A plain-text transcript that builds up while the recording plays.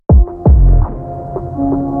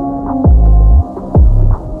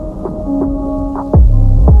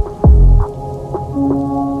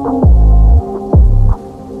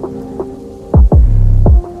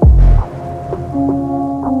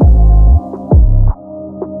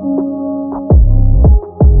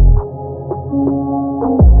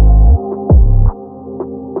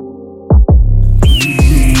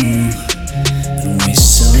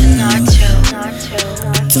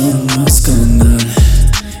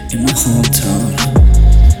my hometown.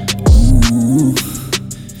 Ooh,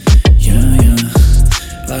 yeah, yeah.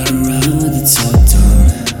 Ride around with the top down,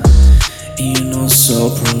 and you know so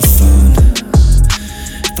profound.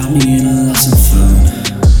 Find me in a lost and found.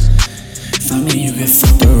 Find me, you get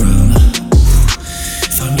fucked around.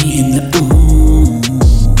 Find me in the ooh.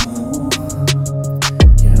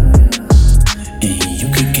 And you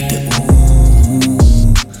could get the ooh.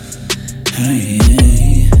 Hey,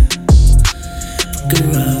 fuck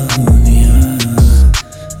around, yeah.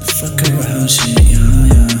 Fuck around, shit, yeah,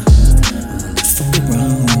 yeah. Fuck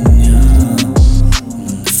around, yeah.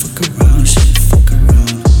 Fuck around, shit, fuck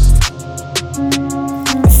around.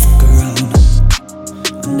 Fuck around,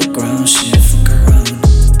 underground shit, fuck around.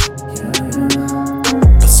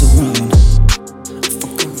 Bust around,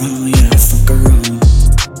 fuck around, yeah, fuck around.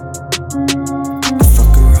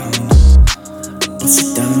 Fuck around, bust it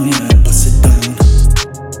down, yeah, bust it down.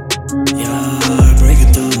 Yeah, break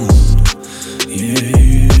it down, yeah.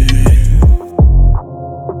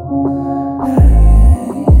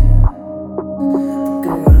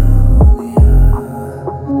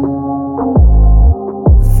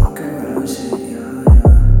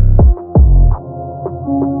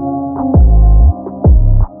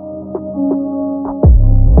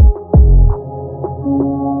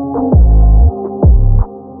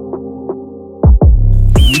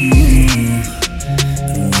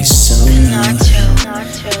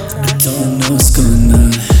 I don't know what's going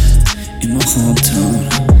on in my hometown.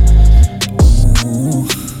 Ooh,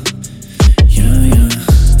 yeah, yeah.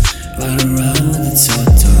 Ride around with the top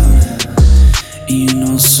down, and you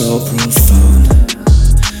know so profound.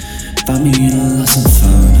 Find me in a lost and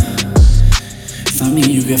found. Find me,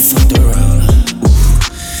 you get fucked around. Ooh,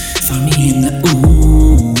 find me in the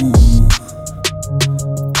ooh.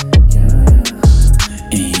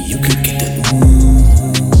 And you could get the ooh.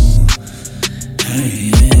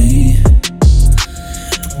 Hey,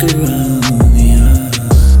 fuck around, yeah.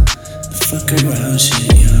 Fuck around,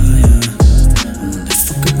 shit, yeah, yeah.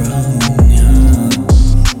 Fuck around, yeah.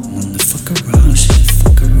 Fuck around, shit,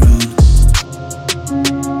 fuck around.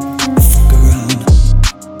 Fuck around,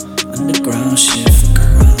 underground shit, fuck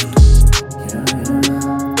around.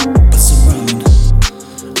 Bust around,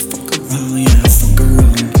 fuck around, yeah, fuck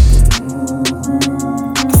around.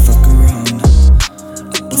 Fuck around,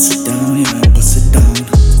 bust it down, yeah, bust it down.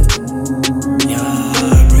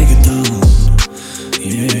 Yeah, break it down,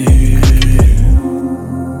 yeah.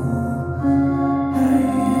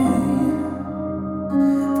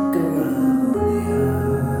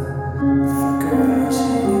 Fuck around,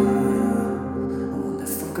 shit, yeah. I wanna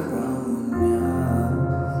fuck around, yeah.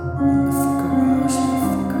 Fuck around, shit,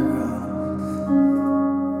 fuck around.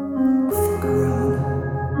 Fuck around,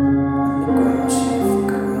 underground shit,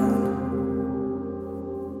 fuck around.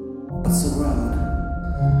 Bust around,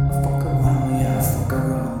 fuck around, yeah, fuck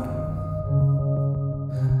around.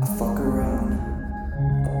 I fuck around,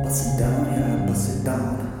 I bust it down, yeah, I bust it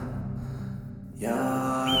down. Yeah, I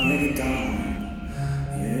break it down,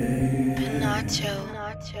 yeah. Nacho.